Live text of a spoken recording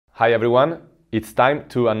Hi everyone, it's time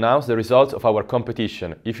to announce the results of our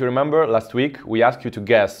competition. If you remember, last week we asked you to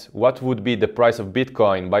guess what would be the price of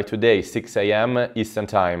Bitcoin by today, 6 a.m. Eastern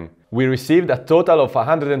Time. We received a total of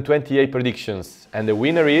 128 predictions, and the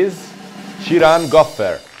winner is Shiran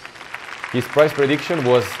Goffer. His price prediction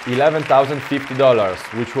was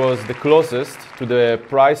 $11,050, which was the closest to the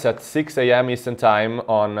price at 6 a.m. Eastern Time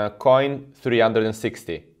on Coin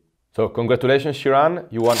 360. So congratulations Shiran,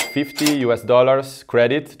 you won $50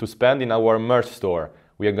 credit to spend in our merch store.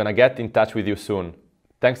 We are gonna get in touch with you soon.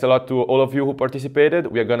 Thanks a lot to all of you who participated.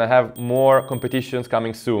 We are gonna have more competitions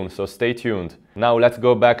coming soon, so stay tuned. Now let's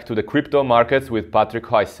go back to the crypto markets with Patrick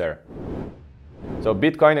Heusser. So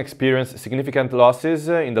Bitcoin experienced significant losses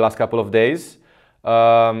in the last couple of days.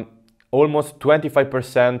 Almost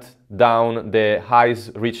 25% down the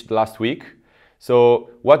highs reached last week. So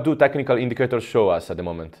what do technical indicators show us at the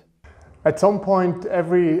moment? At some point,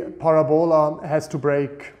 every parabola has to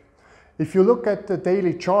break. If you look at the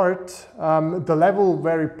daily chart, the level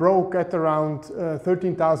where it broke at around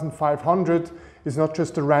 13,500 is not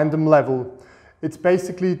just a random level. It's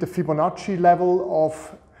basically the Fibonacci level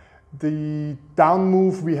of the down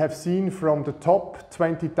move we have seen from the top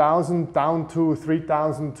 20,000 down to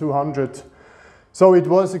 3,200. So it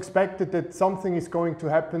was expected that something is going to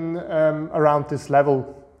happen around this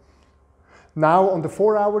level. Now on the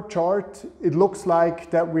 4-hour chart, it looks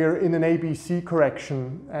like that we're in an ABC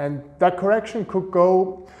correction, and that correction could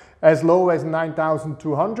go as low as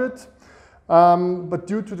 9,200. But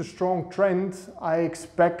due to the strong trend, I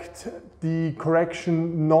expect the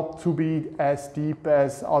correction not to be as deep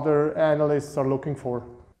as other analysts are looking for.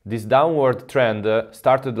 This downward trend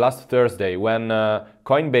started last Thursday when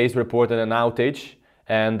Coinbase reported an outage,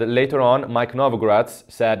 and later on Mike Novogratz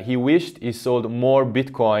said he wished he sold more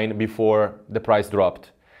Bitcoin before the price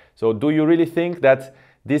dropped. So do you really think that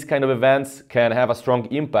these kind of events can have a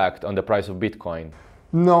strong impact on the price of Bitcoin?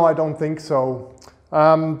 No, I don't think so.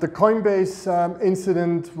 The Coinbase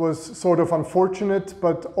incident was sort of unfortunate,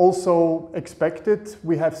 but also expected.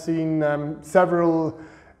 We have seen several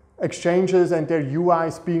exchanges and their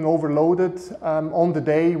UIs being overloaded on the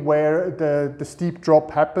day where the steep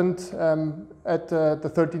drop happened at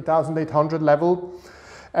the 13,800 level.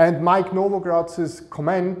 And Mike Novogratz's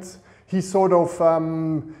comment, he sort of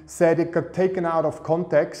said it got taken out of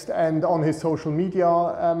context, and on his social media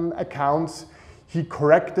accounts he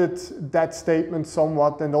corrected that statement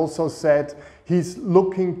somewhat and also said he's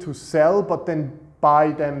looking to sell but then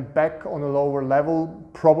buy them back on a lower level,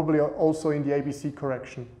 probably also in the ABC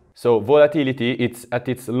correction. So volatility, it's at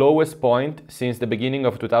its lowest point since the beginning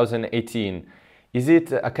of 2018. Is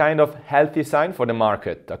it a kind of healthy sign for the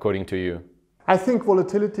market, according to you? I think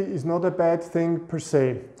volatility is not a bad thing per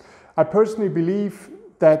se. I personally believe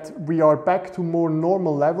that we are back to more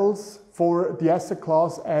normal levels for the asset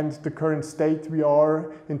class and the current state we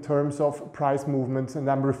are in terms of price movements,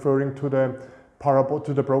 and I'm referring to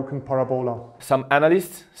the broken parabola. Some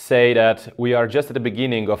analysts say that we are just at the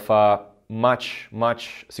beginning of a much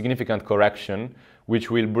significant correction,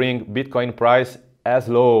 which will bring Bitcoin price as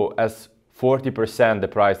low as 40% the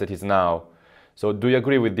price that is now. So do you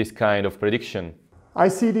agree with this kind of prediction? I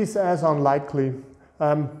see this as unlikely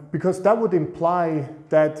because that would imply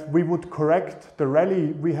that we would correct the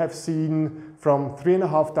rally we have seen from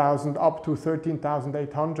 3,500 up to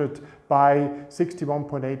 13,800 by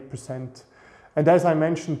 61.8%. And as I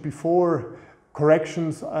mentioned before,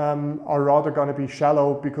 corrections are rather going to be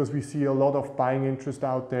shallow because we see a lot of buying interest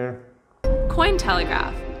out there.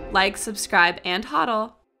 Cointelegraph. Like, subscribe, and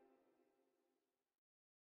hodl.